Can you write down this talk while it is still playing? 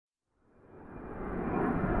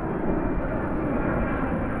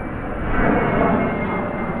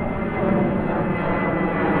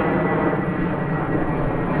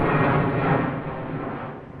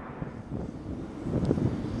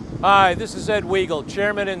Hi, this is Ed Wegel,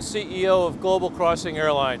 Chairman and CEO of Global Crossing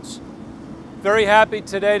Airlines. Very happy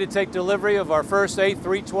today to take delivery of our first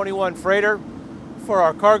A321 freighter for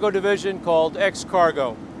our cargo division called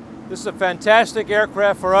X-Cargo. This is a fantastic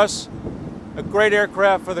aircraft for us, a great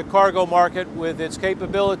aircraft for the cargo market with its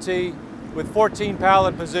capability with 14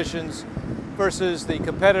 pallet positions versus the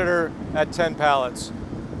competitor at 10 pallets.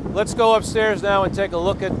 Let's go upstairs now and take a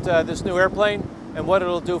look at this new airplane and what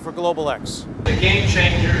it'll do for GlobalX. A game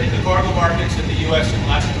changer in the cargo markets in the U.S. and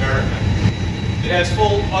Latin America. It has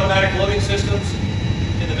full automatic loading systems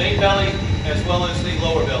in the main belly as well as the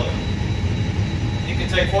lower belly. It can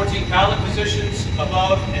take 14 pallet positions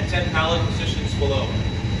above and 10 pallet positions below.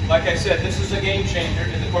 Like I said, this is a game changer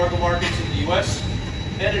in the cargo markets in the U.S.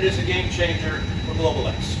 and it is a game changer for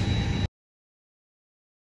GlobalX.